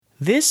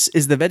This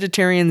is the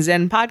Vegetarian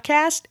Zen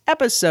Podcast,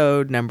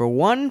 episode number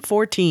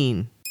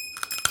 114.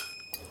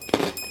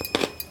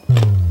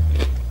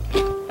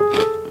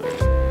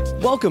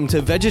 Welcome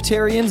to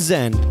Vegetarian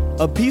Zen,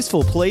 a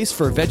peaceful place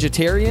for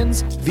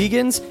vegetarians,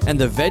 vegans, and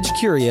the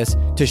veg-curious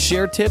to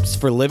share tips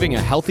for living a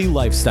healthy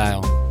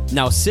lifestyle.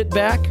 Now sit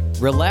back,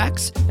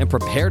 relax, and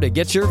prepare to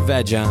get your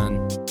veg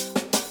on.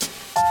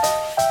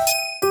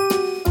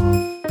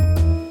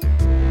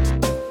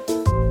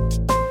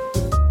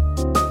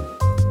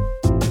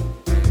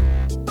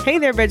 Hey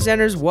there, Veg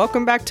Zeners.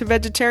 Welcome back to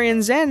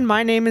Vegetarian Zen.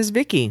 My name is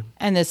Vicky.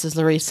 And this is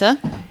Larissa.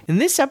 In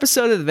this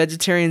episode of the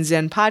Vegetarian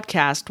Zen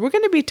Podcast, we're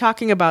going to be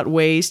talking about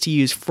ways to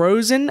use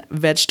frozen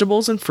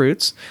vegetables and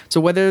fruits.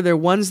 So whether they're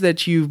ones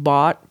that you've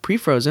bought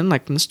pre-frozen,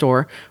 like from the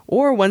store,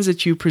 or ones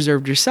that you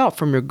preserved yourself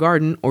from your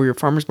garden or your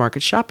farmer's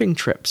market shopping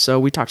trip. So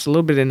we talked a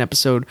little bit in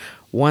episode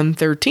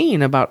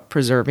 113 about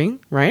preserving,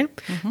 right?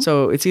 Mm-hmm.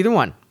 So it's either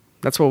one.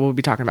 That's what we'll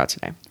be talking about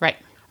today. Right.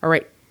 All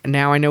right. And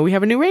now I know we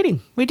have a new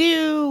rating. We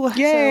do.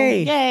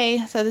 Yay.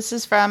 Yay. So this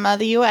is from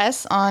the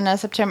U.S. on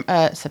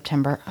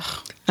September.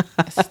 Ugh.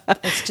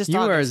 It's just You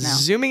are August now.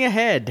 zooming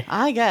ahead.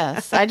 I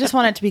guess. I just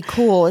want it to be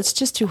cool. It's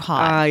just too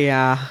hot.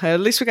 Yeah. At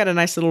least we got a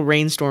nice little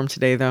rainstorm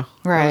today, though.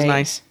 Right. That was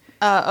nice.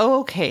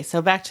 Okay.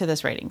 So back to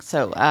this rating.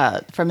 So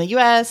from the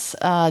U.S.,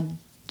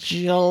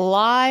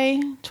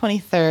 July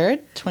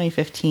 23rd,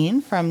 2015,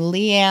 from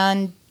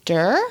Leanne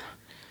Durr.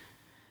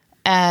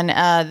 And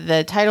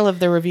the title of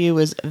the review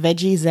was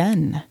Veggie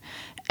Zen.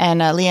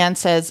 And Leanne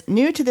says,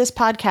 new to this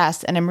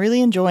podcast, and I'm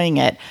really enjoying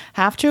it.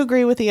 Have to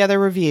agree with the other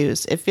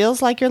reviews. It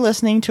feels like you're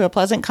listening to a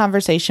pleasant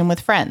conversation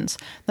with friends.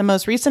 The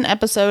most recent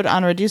episode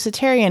on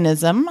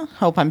reducitarianism,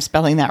 hope I'm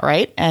spelling that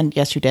right, and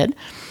yes, you did,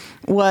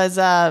 was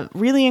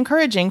really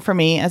encouraging for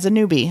me as a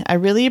newbie. I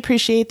really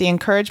appreciate the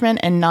encouragement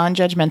and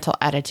non-judgmental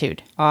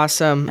attitude.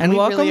 Awesome. And we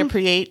welcome.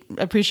 really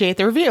appreciate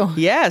the review.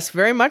 Yes,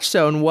 very much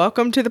so. And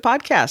welcome to the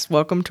podcast.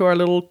 Welcome to our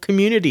little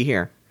community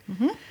here.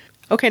 Mm-hmm.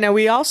 Okay, now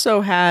we also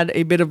had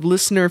a bit of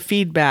listener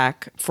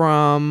feedback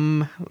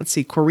from,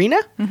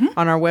 Corina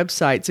on our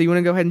website. So you want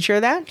to go ahead and share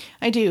that?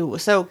 I do.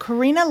 So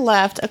Karina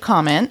left a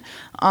comment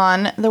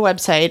on the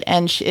website,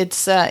 and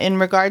it's in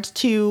regards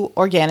to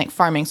organic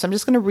farming. So I'm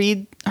just going to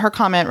read her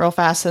comment real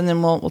fast, and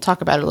then we'll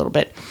talk about it a little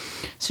bit.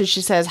 So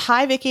she says,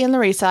 "Hi, Vicky and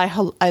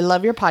Larissa. I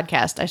love your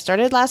podcast. I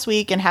started last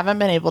week and haven't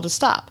been able to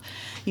stop.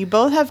 You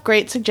both have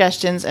great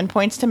suggestions and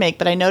points to make,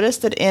 but I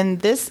noticed that in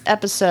this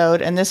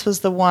episode, and this was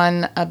the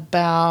one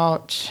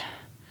about,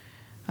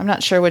 I'm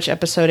not sure which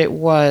episode it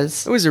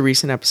was. It was a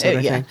recent episode,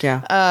 I think,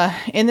 yeah.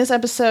 In this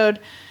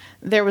episode,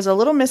 there was a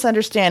little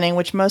misunderstanding,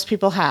 which most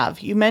people have.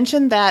 You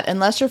mentioned that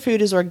unless your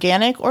food is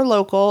organic or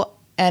local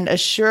and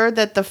assured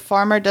that the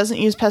farmer doesn't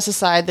use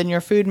pesticide, then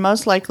your food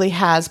most likely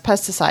has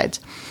pesticides.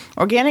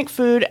 Organic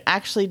food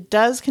actually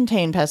does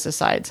contain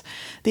pesticides.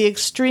 The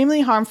extremely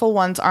harmful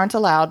ones aren't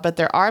allowed, but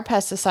there are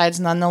pesticides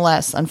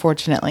nonetheless,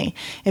 unfortunately.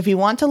 If you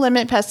want to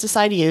limit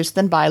pesticide use,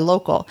 then buy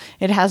local.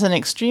 It has an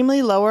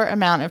extremely lower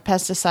amount of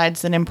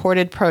pesticides than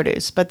imported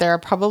produce, but there are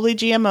probably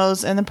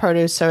GMOs in the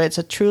produce, so it's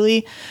a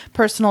truly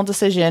personal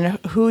decision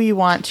who you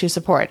want to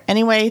support.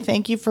 Anyway,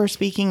 thank you for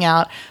speaking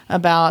out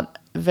about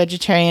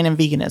vegetarian and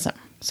veganism."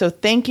 So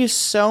thank you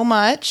so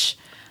much,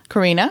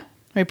 Karina.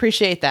 We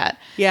appreciate that.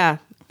 Yeah.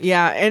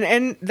 Yeah,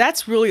 and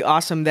that's really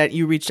awesome that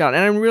you reached out,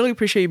 and I really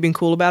appreciate you being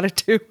cool about it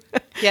too.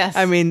 Yes,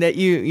 I mean that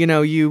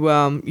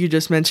you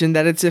just mentioned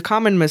that it's a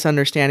common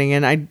misunderstanding,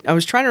 and I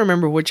was trying to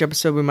remember which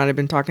episode we might have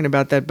been talking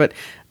about that, but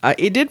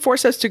it did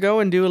force us to go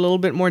and do a little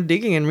bit more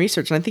digging and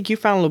research, and I think you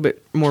found a little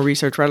bit more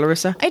research, right,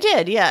 Larissa? I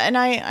did, yeah, and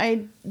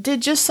I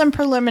did just some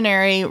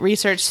preliminary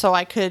research so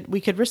we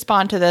could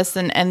respond to this,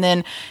 and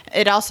then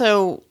it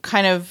also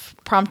kind of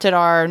prompted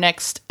our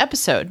next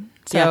episode.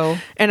 So, yeah.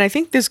 And I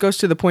think this goes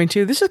to the point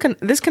too. This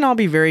can all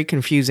be very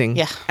confusing.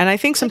 Yeah, and I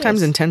think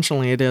sometimes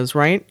intentionally it is,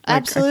 right?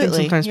 Absolutely. I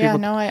think sometimes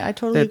I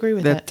totally agree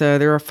with that.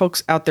 There are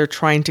folks out there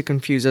trying to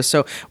confuse us.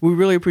 So we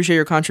really appreciate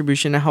your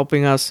contribution to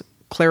helping us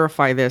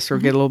clarify this or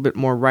get a little bit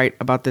more right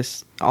about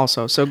this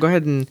also. So go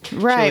ahead and share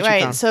what you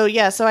found.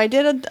 So I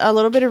did a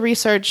little bit of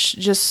research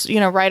just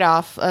right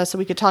off so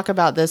we could talk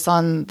about this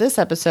on this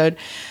episode,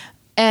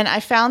 and I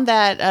found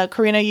that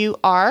Karina, you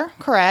are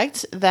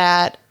correct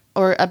about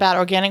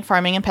organic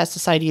farming and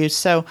pesticide use.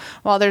 So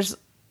while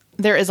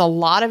there is a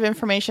lot of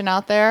information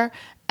out there,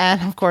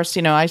 and of course,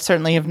 I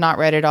certainly have not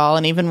read it all.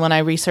 And even when I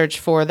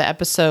research for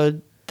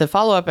the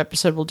follow-up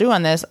episode we'll do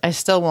on this, I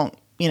still won't,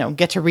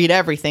 get to read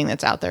everything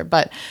that's out there,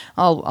 but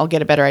I'll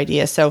get a better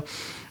idea. So,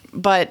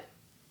 but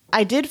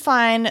I did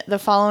find the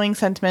following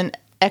sentiment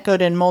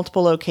echoed in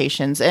multiple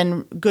locations,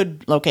 and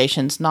good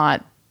locations,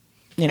 not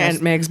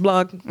Aunt Meg's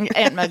blog.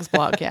 Aunt Meg's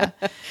blog, yeah.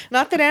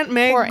 Not that Aunt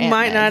Meg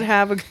might not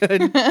have a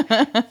good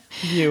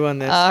view on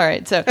this. All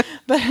right. So,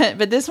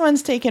 but this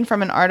one's taken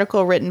from an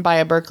article written by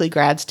a Berkeley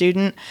grad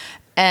student,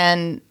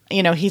 and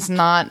he's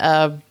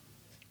not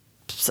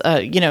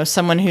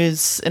someone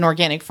who's an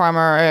organic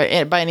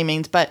farmer by any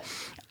means, but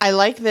I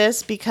like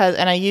this because,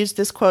 and I use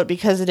this quote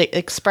because it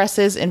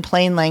expresses in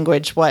plain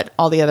language what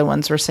all the other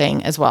ones were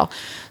saying as well.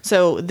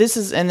 So this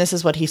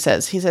is what he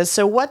says. He says,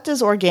 so what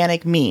does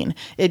organic mean?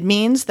 It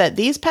means that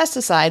these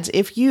pesticides,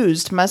 if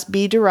used, must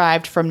be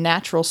derived from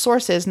natural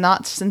sources,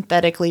 not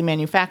synthetically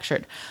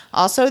manufactured.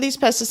 Also, these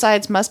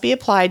pesticides must be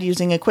applied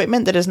using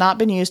equipment that has not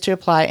been used to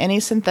apply any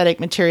synthetic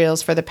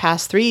materials for the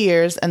past 3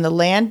 years, and the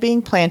land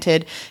being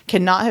planted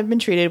cannot have been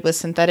treated with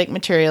synthetic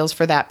materials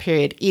for that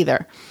period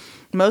either.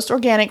 Most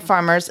organic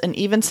farmers, and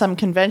even some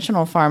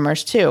conventional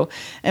farmers too,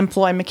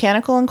 employ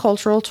mechanical and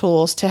cultural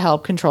tools to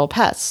help control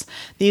pests.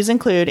 These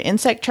include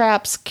insect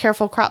traps,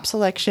 careful crop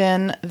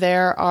selection.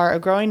 There are a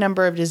growing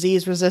number of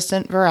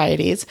disease-resistant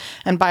varieties,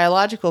 and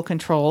biological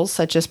controls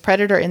such as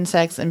predator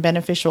insects and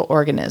beneficial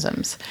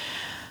organisms.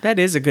 That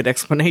is a good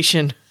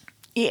explanation.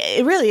 Yeah,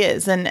 it really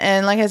is. And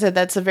like I said,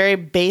 that's a very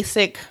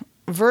basic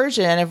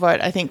version of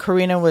what I think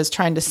Karina was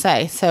trying to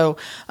say. So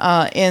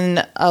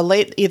in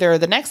either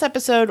the next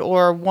episode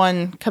or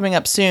one coming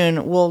up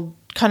soon, we'll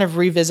kind of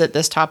revisit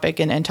this topic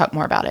and talk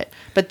more about it.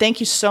 But thank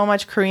you so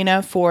much,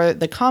 Karina, for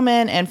the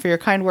comment and for your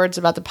kind words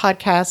about the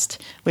podcast.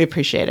 We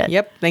appreciate it.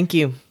 Yep, thank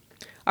you.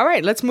 All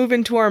right, let's move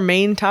into our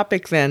main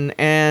topic then.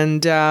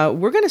 And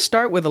we're going to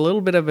start with a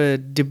little bit of a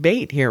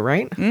debate here,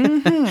 right?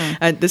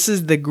 Mm-hmm. This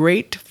is the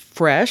great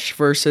fresh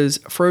versus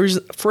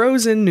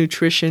frozen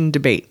nutrition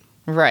debate.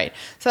 Right.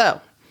 So,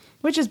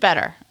 which is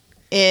better?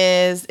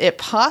 Is it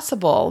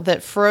possible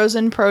that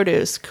frozen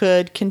produce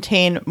could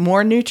contain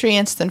more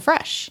nutrients than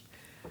fresh?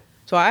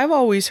 So I've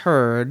always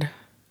heard,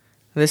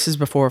 this is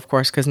before, of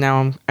course, because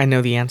now I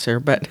know the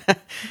answer, but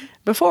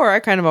before I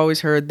kind of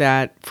always heard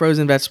that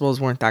frozen vegetables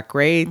weren't that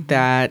great,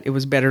 that it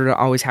was better to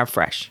always have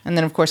fresh. And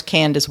then, of course,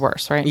 canned is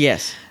worse, right?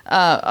 Yes.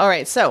 All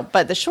right. So,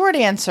 but the short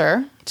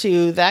answer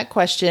to that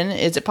question,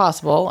 is it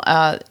possible?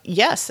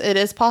 Yes, it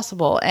is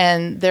possible.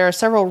 And there are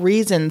several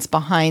reasons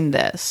behind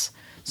this.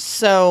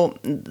 So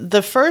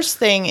the first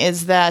thing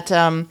is that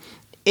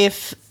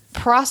if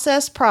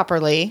processed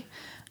properly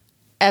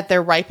at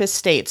their ripest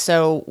state,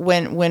 so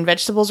when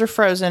vegetables are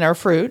frozen or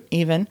fruit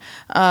even,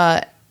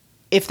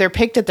 if they're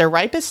picked at their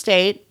ripest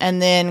state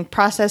and then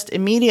processed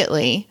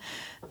immediately,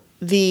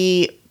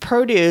 the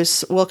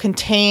produce will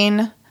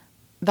contain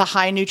the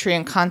high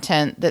nutrient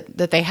content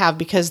that they have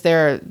because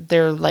they're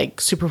like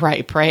super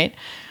ripe, right?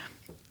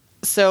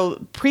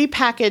 So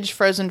prepackaged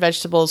frozen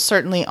vegetables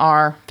certainly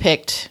are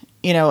picked,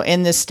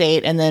 in this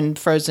state and then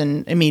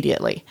frozen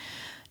immediately.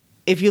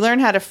 If you learn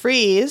how to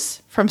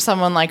freeze from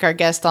someone like our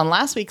guest on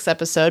last week's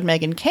episode,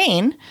 Megan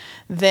Kane,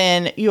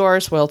 then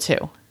yours will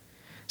too.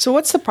 So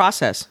what's the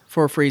process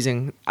for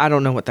freezing? I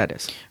don't know what that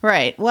is.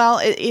 Right. Well,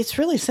 it's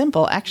really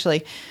simple,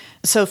 actually.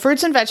 So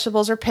fruits and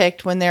vegetables are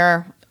picked when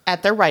they're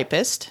at their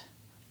ripest.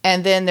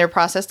 And then they're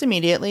processed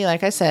immediately,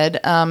 like I said.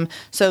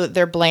 So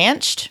they're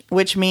blanched,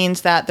 which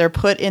means that they're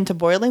put into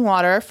boiling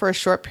water for a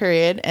short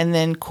period and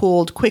then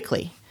cooled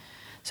quickly.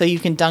 So you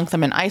can dunk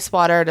them in ice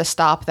water to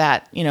stop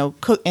that,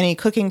 any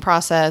cooking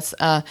process.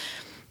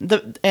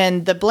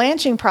 The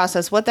blanching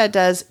process, what that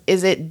does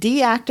is it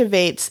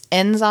deactivates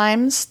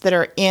enzymes that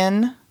are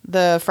in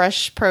the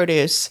fresh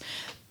produce.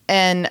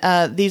 And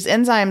these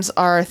enzymes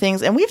are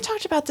things, and we've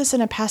talked about this in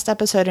a past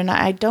episode, and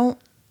I don't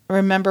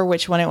remember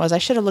which one it was. I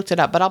should have looked it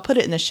up, but I'll put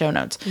it in the show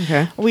notes.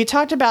 Okay. We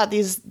talked about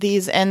these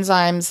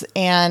enzymes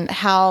and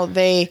how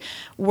they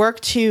work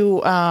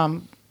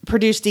to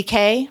produce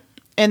decay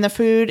in the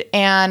food,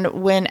 and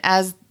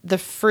as the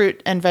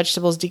fruit and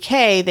vegetables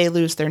decay, they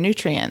lose their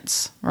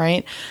nutrients,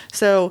 right?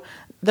 So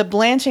the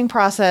blanching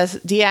process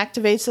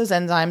deactivates those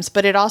enzymes,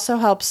 but it also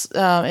helps,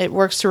 it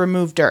works to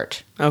remove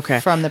dirt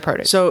from the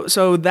produce.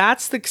 So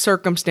that's the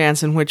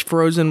circumstance in which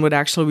frozen would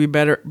actually be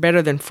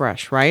better than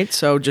fresh, right?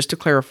 So just to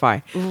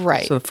clarify.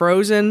 Right. So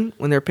frozen,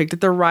 when they're picked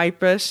at their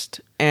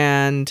ripest,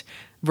 and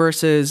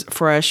versus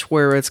fresh,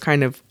 where it's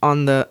kind of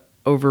on the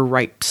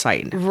overripe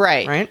side.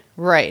 Right.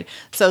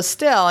 So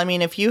still,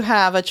 if you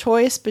have a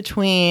choice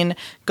between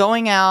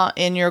going out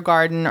in your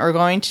garden or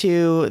going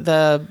to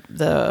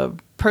the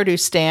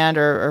produce stand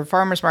or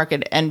farmer's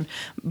market and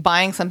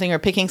buying something or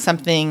picking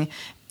something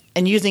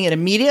and using it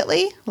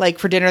immediately, like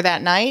for dinner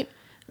that night,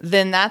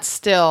 then that's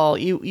still,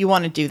 you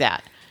want to do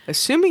that.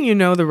 Assuming you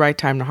know the right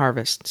time to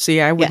harvest.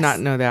 See, I would not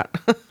know that.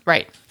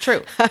 Right.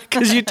 True.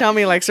 Because you tell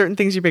me like certain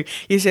things you pick.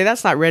 You say,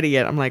 that's not ready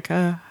yet. I'm like,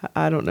 I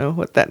don't know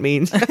what that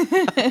means. I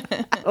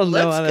don't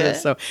know how that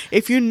is. So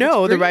if you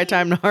know the right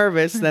time to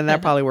harvest, then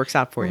that probably works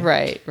out for you.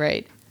 Right. All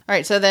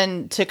right. So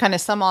then to kind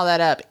of sum all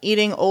that up,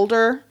 eating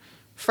older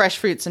fresh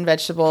fruits and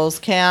vegetables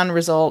can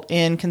result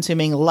in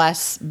consuming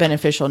less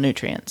beneficial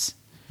nutrients.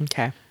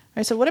 Okay. All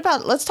right. So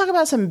let's talk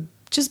about some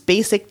just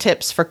basic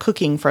tips for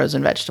cooking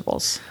frozen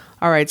vegetables.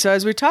 All right, so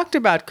as we talked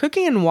about,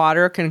 cooking in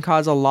water can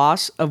cause a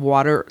loss of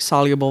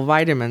water-soluble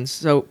vitamins,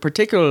 so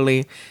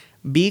particularly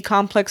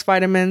B-complex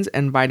vitamins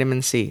and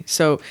vitamin C.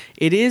 So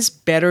it is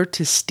better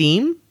to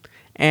steam,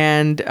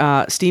 and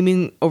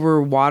steaming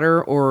over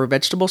water or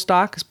vegetable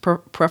stock is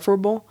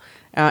preferable.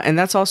 And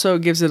that's also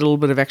gives it a little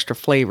bit of extra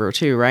flavor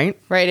too, right?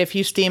 Right. If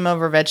you steam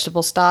over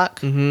vegetable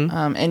stock, and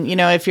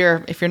if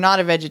you're not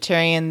a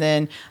vegetarian,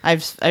 then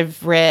I've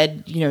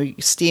read you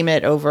steam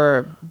it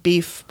over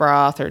beef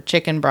broth or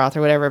chicken broth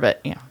or whatever,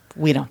 but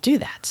we don't do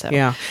that. So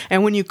yeah.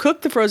 And when you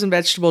cook the frozen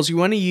vegetables, you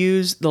want to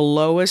use the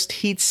lowest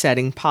heat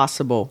setting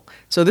possible.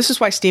 So this is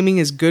why steaming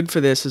is good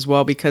for this as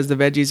well, because the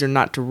veggies are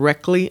not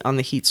directly on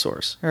the heat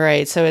source.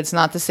 Right. So it's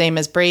not the same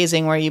as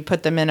braising where you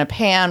put them in a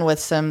pan with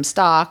some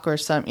stock or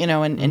some,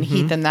 and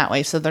heat them that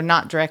way. So they're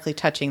not directly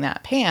touching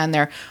that pan.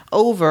 They're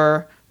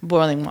over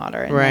boiling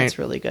water, and that's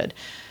really good.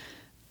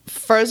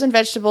 Frozen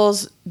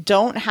vegetables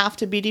don't have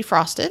to be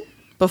defrosted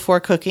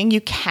before cooking.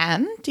 You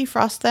can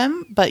defrost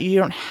them, but you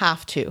don't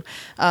have to.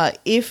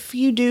 If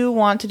you do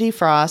want to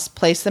defrost,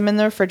 place them in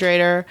the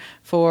refrigerator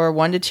for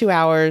 1 to 2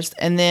 hours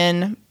and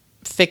then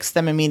fix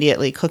them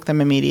immediately, cook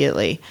them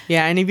immediately.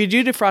 Yeah, and if you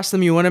do defrost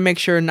them, you want to make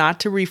sure not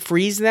to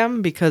refreeze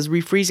them, because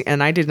refreezing,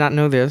 and I did not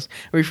know this,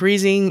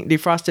 refreezing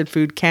defrosted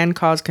food can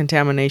cause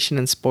contamination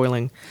and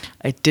spoiling.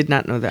 I did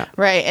not know that.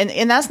 Right,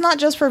 and that's not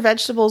just for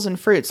vegetables and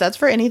fruits. That's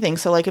for anything.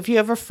 So like if you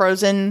have a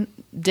frozen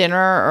dinner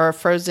or a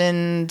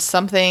frozen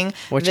something,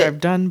 which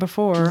I've done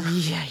before.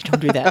 Yeah, you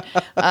don't do that.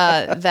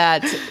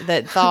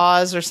 that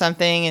thaws or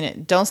something,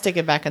 and don't stick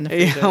it back in the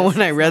freezer. Yeah,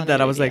 when I read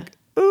that, I was like,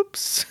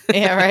 oops.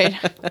 Yeah, right.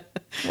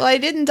 Well, I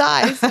didn't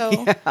die,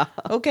 so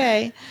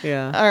okay.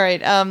 Yeah. All right.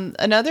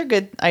 Another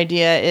good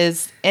idea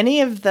is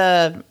any of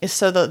the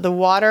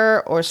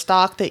water or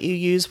stock that you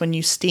use when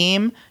you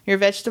steam your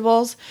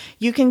vegetables,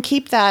 you can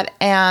keep that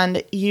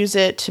and use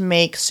it to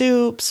make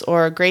soups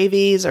or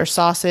gravies or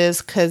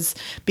sauces,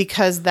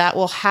 because that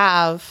will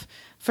have,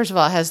 first of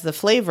all, it has the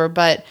flavor,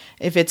 but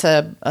if it's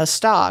a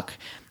stock,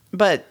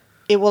 but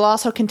it will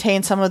also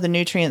contain some of the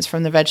nutrients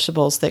from the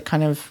vegetables that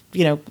kind of,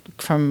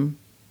 from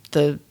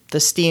the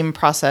steam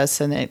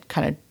process, and it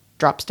kind of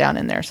drops down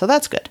in there. So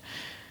that's good.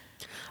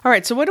 All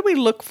right. So what do we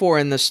look for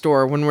in the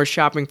store when we're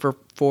shopping for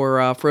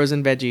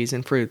frozen veggies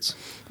and fruits?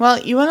 Well,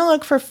 you want to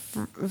look for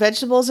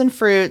vegetables and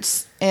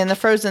fruits in the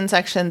frozen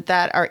section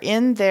that are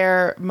in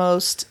their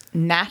most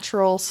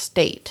natural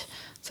state.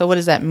 So what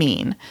does that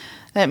mean?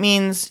 That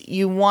means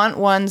you want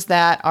ones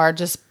that are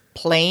just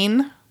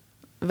plain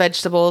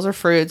vegetables or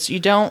fruits. You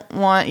don't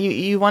want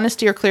you want to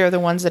steer clear of the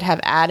ones that have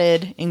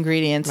added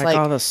ingredients like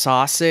all the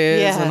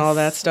sauces and all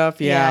that stuff.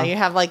 Yeah, you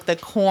have like the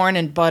corn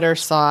and butter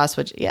sauce,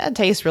 which it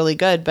tastes really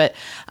good, but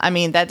I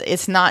mean that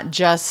it's not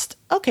just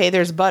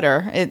there's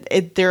butter.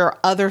 There are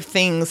other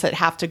things that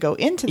have to go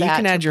into that. You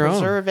can add your own.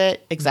 Preserve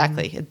it.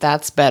 Exactly. Mm-hmm.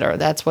 That's better.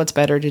 That's what's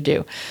better to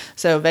do.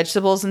 So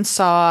vegetables and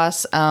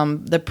sauce,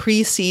 the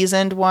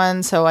pre-seasoned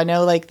ones. So I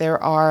know like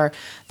there are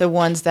the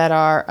ones that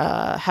are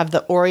have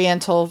the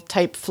Oriental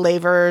type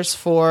flavors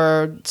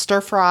for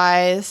stir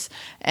fries.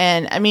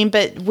 And I mean,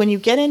 but when you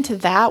get into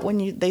that,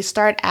 they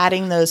start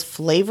adding those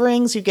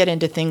flavorings, you get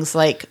into things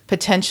like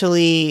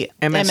potentially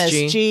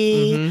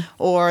MSG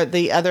or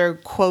the other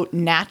quote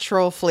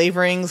natural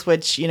flavorings,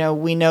 which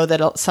we know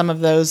that some of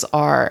those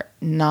are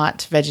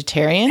not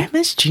vegetarian.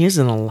 MSG is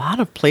in a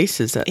lot of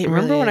places.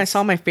 Remember when I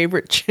saw my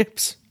favorite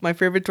chips, my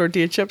favorite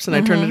tortilla chips, and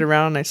I turned it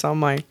around and I saw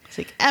my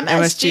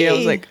MSG. I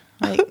was like,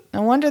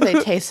 no wonder they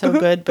taste so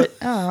good, but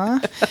I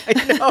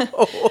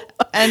know.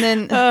 And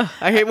then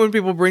I hate when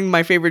people bring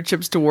my favorite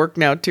chips to work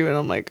now too, and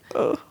I'm like,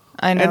 oh.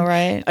 I know,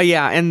 right?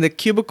 Yeah, and the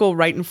cubicle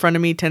right in front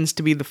of me tends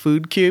to be the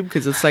food cube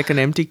because it's like an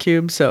empty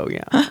cube. So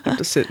yeah, I have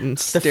to sit and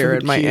stare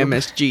at my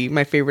cube.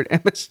 My favorite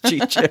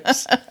MSG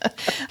chips.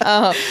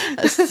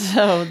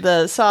 So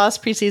the sauce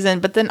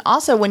pre-seasoned, but then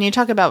also when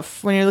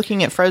you're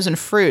looking at frozen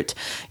fruit,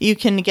 you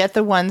can get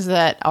the ones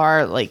that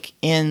are like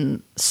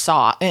in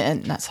syrup.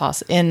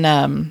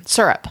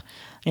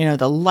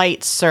 The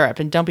light syrup,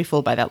 and don't be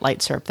fooled by that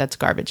light syrup. That's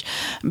garbage.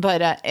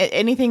 But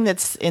anything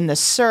that's in the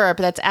syrup,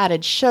 that's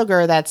added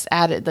sugar, that's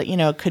added,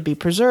 it could be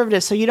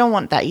preservative. So you don't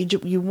want that.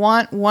 You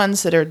want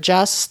ones that are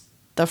just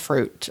the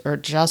fruit or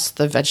just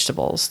the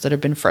vegetables that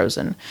have been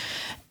frozen.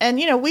 And,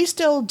 we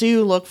still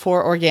do look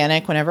for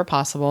organic whenever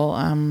possible,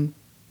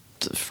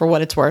 for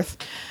what it's worth.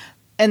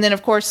 And then,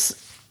 of course,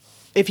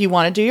 if you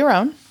want to do your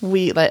own,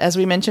 as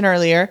we mentioned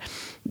earlier,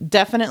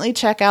 definitely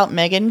check out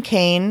Megan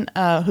Kane,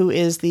 who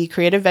is the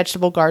creative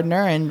vegetable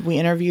gardener, and we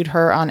interviewed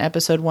her on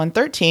episode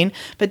 113.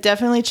 But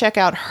definitely check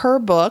out her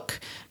book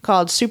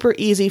called Super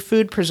Easy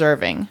Food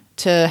Preserving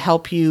to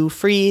help you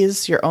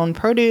freeze your own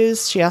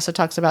produce. She also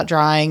talks about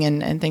drying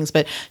and things,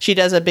 but she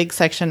does a big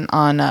section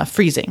on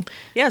freezing.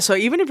 Yeah, so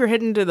even if you're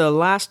heading to the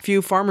last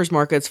few farmers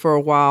markets for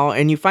a while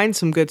and you find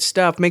some good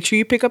stuff, make sure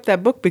you pick up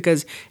that book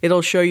because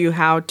it'll show you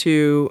how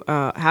to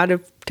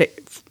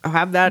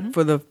have that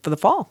for the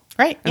fall.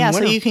 Right. Yeah.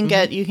 So you can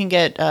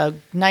get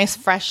nice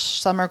fresh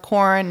summer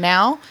corn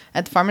now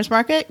at the farmer's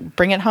market,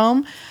 bring it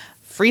home,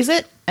 freeze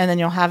it, and then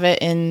you'll have it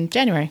in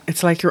January.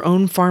 It's like your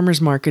own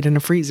farmer's market in a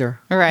freezer.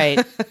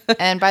 Right.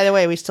 And by the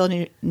way, we still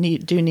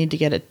need to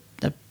get a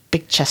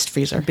big chest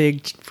freezer.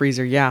 Big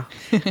freezer, yeah.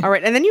 All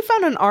right. And then you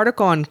found an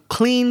article on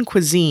clean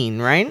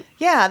cuisine, right?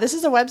 Yeah, this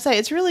is a website.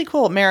 It's really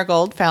cool.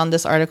 Marigold found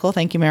this article.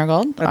 Thank you,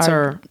 Marigold. That's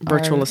our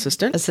virtual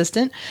assistant.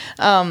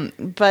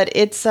 But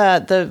it's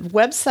the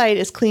website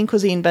is Clean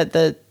Cuisine, but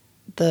the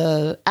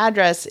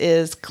address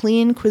is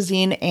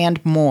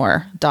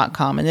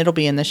cleancuisineandmore.com, and it'll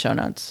be in the show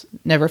notes.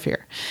 Never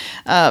fear.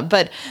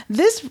 But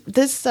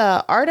this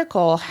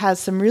article has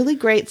some really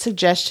great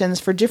suggestions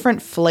for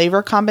different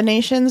flavor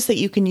combinations that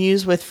you can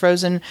use with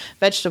frozen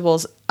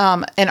vegetables,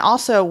 and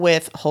also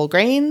with whole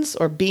grains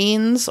or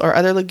beans or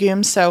other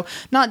legumes. So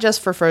not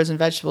just for frozen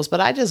vegetables,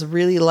 but I just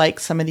really like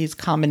some of these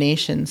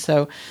combinations.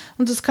 So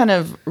I'll just kind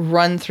of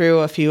run through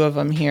a few of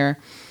them here.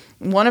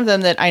 One of them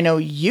that I know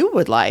you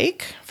would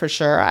like, for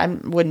sure, I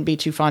wouldn't be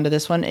too fond of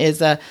this one,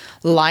 is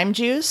lime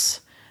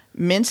juice,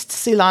 minced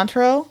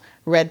cilantro,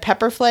 red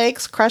pepper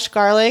flakes, crushed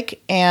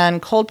garlic,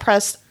 and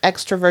cold-pressed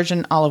extra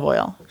virgin olive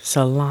oil.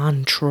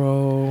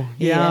 Cilantro.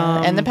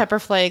 Yeah, and the pepper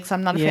flakes.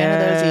 I'm not a fan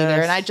of those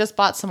either. And I just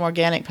bought some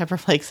organic pepper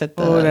flakes at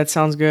the that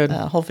sounds good.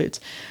 Whole Foods.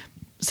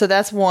 So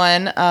that's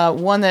one.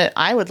 One that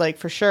I would like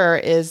for sure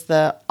is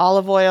the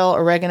olive oil,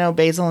 oregano,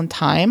 basil, and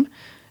thyme.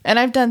 And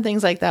I've done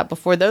things like that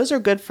before. Those are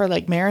good for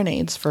like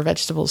marinades for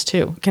vegetables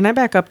too. Can I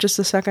back up just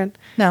a second?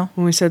 No.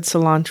 When we said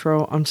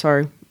cilantro, I'm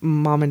sorry,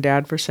 Mom and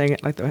Dad, for saying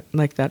it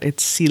like that.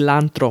 It's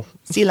cilantro.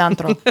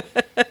 Cilantro.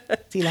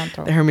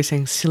 Cilantro. They heard me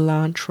saying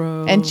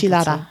cilantro.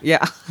 Enchilada.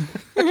 Yeah.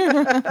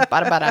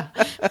 Bada bada.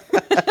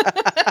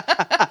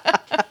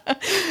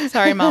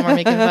 Sorry, Mom, we're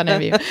making fun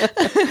of you.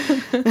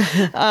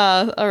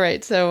 All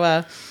right.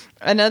 So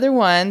another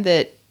one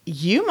that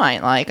you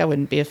might like, I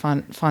wouldn't be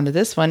fond of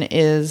this one,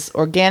 is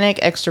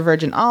organic extra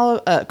virgin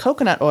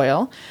coconut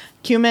oil,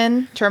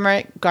 cumin,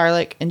 turmeric,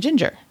 garlic, and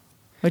ginger,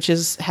 which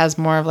has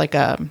more of like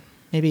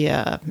maybe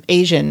a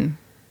Asian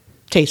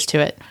taste to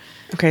it.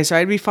 Okay, so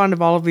I'd be fond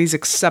of all of these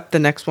except the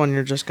next one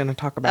you're just going to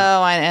talk about.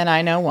 Oh, and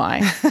I know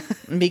why.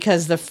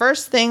 Because the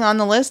first thing on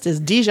the list is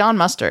Dijon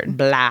mustard.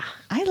 Blah.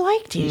 I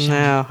like Dijon.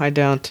 No, I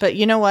don't. But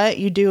you know what?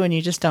 You do, and you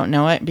just don't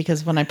know it,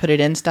 because when I put it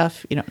in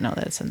stuff, you don't know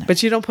that it's in there.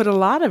 But you don't put a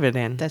lot of it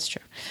in. That's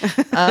true.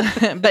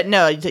 But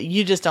no,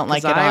 you just don't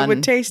like it on... I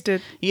would taste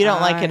it. You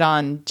don't like it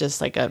on just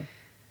like a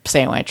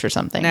sandwich or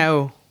something.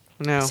 No.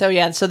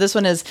 So this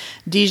one is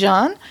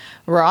Dijon,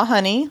 raw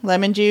honey,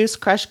 lemon juice,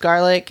 crushed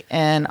garlic,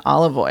 and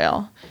olive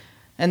oil.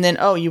 And then,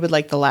 you would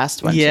like the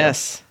last one,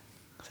 yes. too.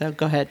 So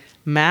go ahead.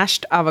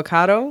 Mashed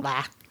avocado.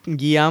 Blah.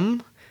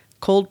 Yum.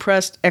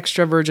 Cold-pressed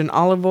extra virgin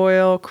olive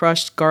oil,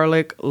 crushed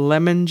garlic,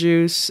 lemon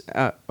juice,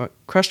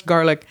 crushed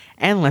garlic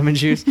and lemon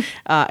juice,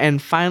 and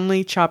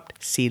finely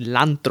chopped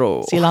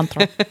cilantro.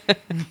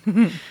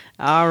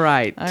 All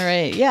right.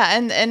 Yeah,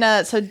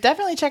 and so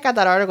definitely check out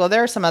that article.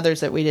 There are some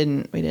others that we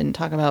didn't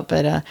talk about,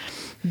 but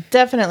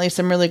definitely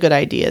some really good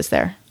ideas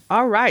there.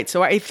 All right.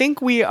 So I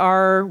think we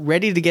are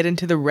ready to get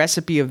into the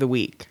recipe of the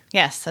week.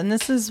 Yes, and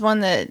this is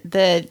one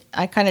that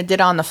I kind of did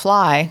on the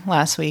fly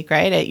last week,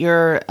 right, at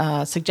your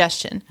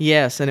suggestion.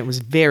 Yes, and it was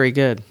very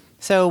good.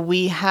 So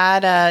we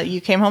had,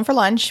 you came home for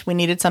lunch. We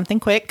needed something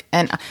quick.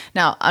 And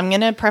now I'm going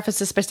to preface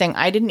this by saying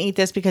I didn't eat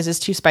this because it's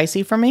too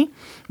spicy for me,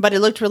 but it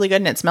looked really good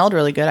and it smelled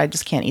really good. I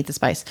just can't eat the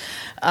spice.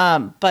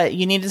 But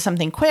you needed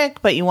something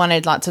quick, but you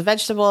wanted lots of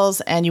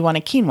vegetables and you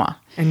wanted quinoa.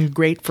 And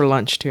great for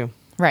lunch too.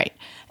 Right.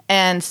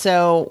 And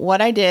so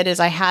what I did is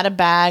I had a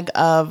bag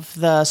of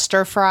the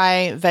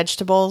stir-fry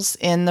vegetables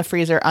in the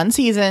freezer,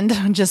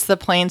 unseasoned, just the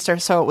plain stir.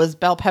 So it was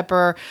bell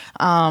pepper,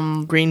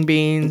 green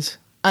beans,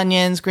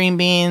 onions, green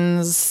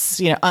beans,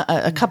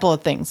 a couple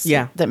of things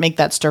that make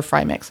that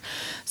stir-fry mix.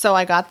 So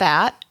I got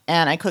that,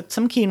 and I cooked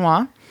some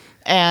quinoa,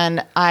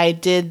 and I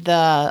did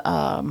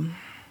the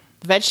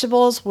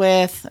vegetables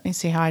with, let me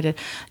see how I did,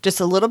 just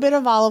a little bit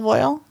of olive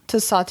oil to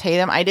saute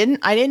them. I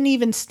didn't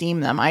even steam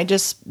them. I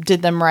just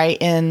did them right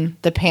in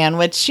the pan,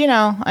 which,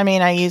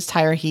 I used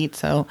higher heat,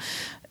 so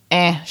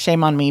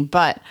shame on me.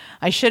 But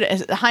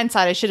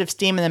hindsight, I should have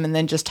steamed them and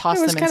then just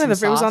tossed them in some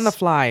sauce. It was on the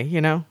fly,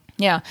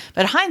 Yeah,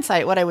 but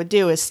hindsight, what I would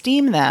do is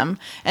steam them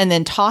and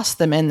then toss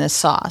them in this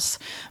sauce.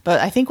 But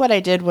I think what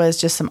I did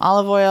was just some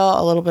olive oil,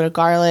 a little bit of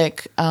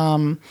garlic,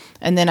 and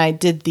then I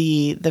did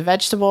the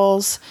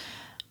vegetables,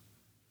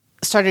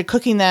 started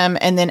cooking them,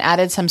 and then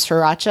added some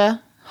sriracha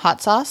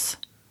hot sauce,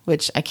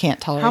 which I can't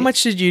tolerate. How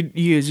much did you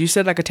use? You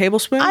said like a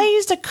tablespoon? I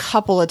used a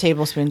couple of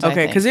tablespoons,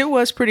 Okay, because it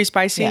was pretty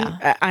spicy,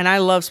 Yeah. And I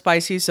love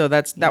spicy, so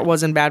that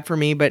wasn't bad for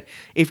me. But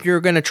if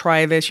you're going to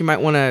try this, you might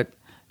want to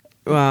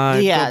go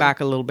back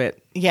a little bit.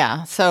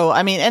 Yeah, so,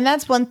 and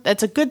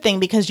that's a good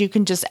thing because you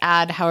can just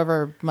add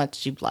however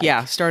much you'd like.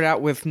 Yeah, start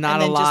out with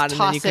not a lot,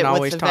 and then you can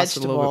always toss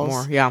it a little bit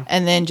more. Yeah.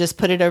 And then just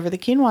put it over the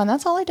quinoa, and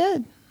that's all I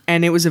did.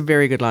 And it was a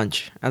very good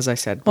lunch, as I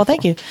said before. Well,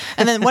 thank you.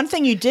 And then one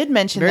thing you did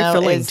mention, very though,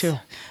 filling, is too.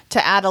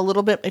 To add a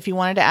little bit, if you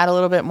wanted to add a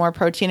little bit more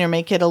protein or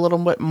make it a little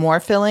bit more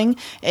filling,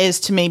 is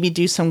to maybe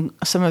do some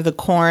of the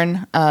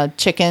corn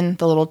chicken,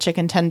 the little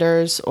chicken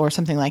tenders or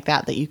something like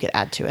that you could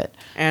add to it.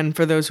 And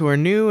for those who are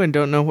new and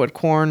don't know what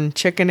corn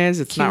chicken is,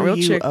 it's not real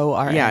chicken.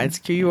 Q-U-O-R-N. Yeah, it's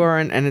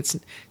Q-U-R-N, and it's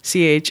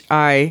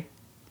CHICK''N.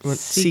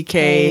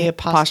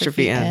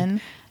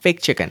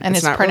 fake chicken. And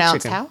it's not real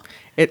pronounced chicken. how?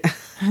 It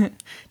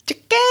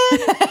chicken.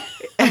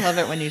 I love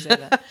it when you say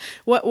that.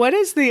 What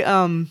is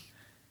the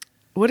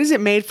what is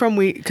it made from?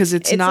 Because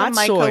it's not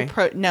soy.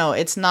 No,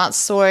 it's not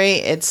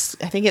soy. I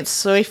think it's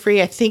soy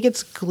free. I think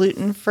it's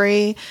gluten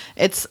free.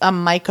 It's a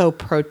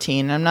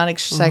mycoprotein. I'm not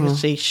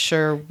exactly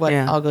sure what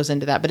all goes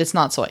into that, but it's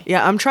not soy.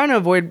 Yeah, I'm trying to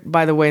avoid,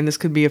 by the way, and this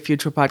could be a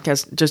future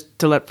podcast, just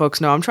to let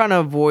folks know, I'm trying to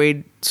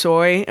avoid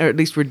soy, or at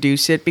least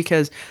reduce it,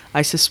 because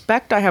I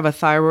suspect I have a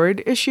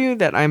thyroid issue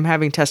that I'm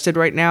having tested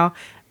right now.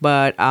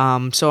 But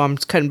so I'm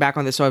cutting back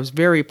on this. So I was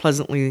very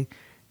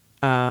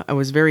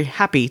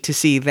happy to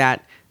see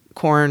that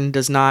corn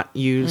does not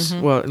use,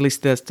 well, at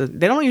least they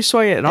don't use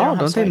soy at all,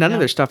 don't they? None of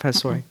their stuff has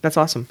soy. That's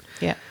awesome.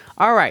 Yeah.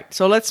 All right,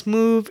 so let's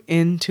move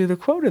into the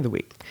quote of the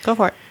week. Go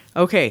for it.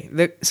 Okay,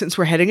 since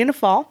we're heading into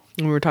fall,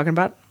 and we were talking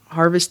about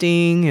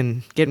harvesting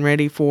and getting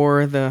ready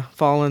for the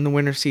fall and the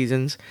winter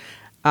seasons,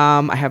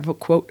 I have a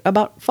quote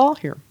about fall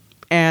here.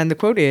 And the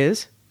quote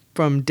is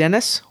from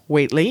Dennis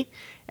Waitley,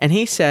 and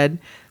he said,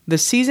 "The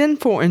season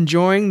for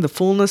enjoying the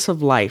fullness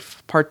of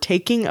life,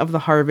 partaking of the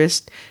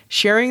harvest,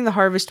 sharing the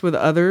harvest with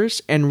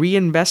others, and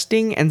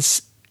reinvesting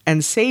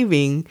and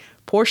saving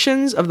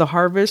portions of the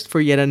harvest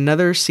for yet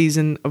another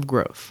season of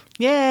growth."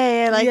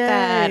 Yay, I like Yay.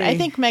 that. I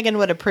think Megan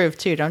would approve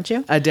too, don't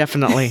you?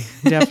 Definitely.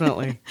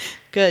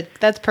 Good.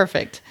 That's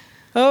perfect.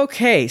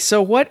 Okay,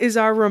 so what is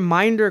our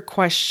reminder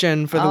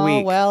question for the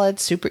week? Oh, well,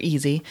 it's super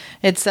easy.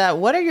 It's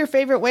what are your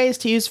favorite ways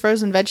to use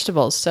frozen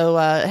vegetables? So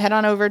head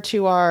on over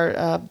to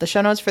our the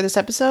show notes for this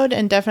episode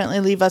and definitely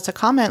leave us a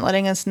comment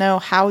letting us know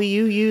how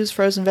you use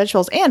frozen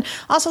vegetables. And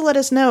also let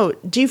us know,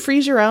 do you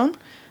freeze your own?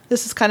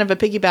 This is kind of a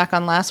piggyback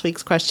on last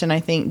week's question, I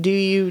think. Do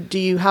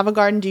you have a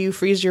garden? Do you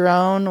freeze your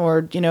own?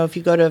 Or, if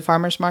you go to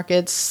farmers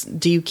markets,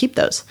 do you keep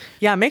those?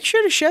 Yeah, make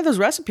sure to share those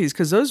recipes,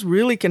 because those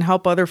really can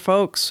help other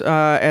folks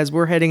as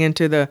we're heading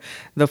into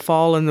the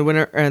fall and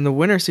the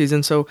winter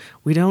season. So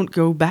we don't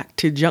go back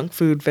to junk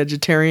food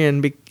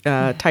vegetarian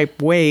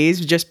type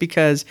ways just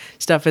because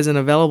stuff isn't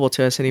available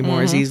to us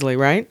anymore as easily,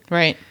 right?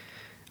 Right.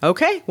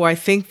 Okay, well, I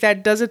think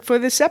that does it for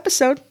this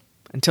episode.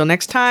 Until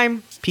next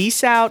time,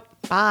 peace out.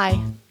 Bye.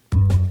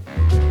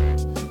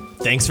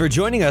 Thanks for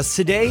joining us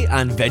today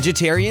on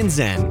Vegetarian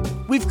Zen.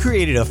 We've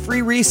created a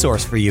free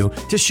resource for you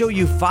to show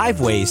you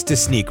 5 ways to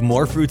sneak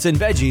more fruits and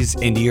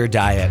veggies into your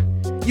diet.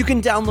 You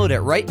can download it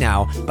right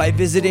now by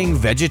visiting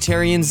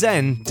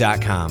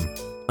vegetarianzen.com.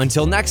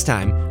 Until next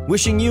time,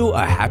 wishing you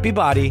a happy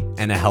body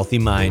and a healthy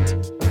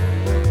mind.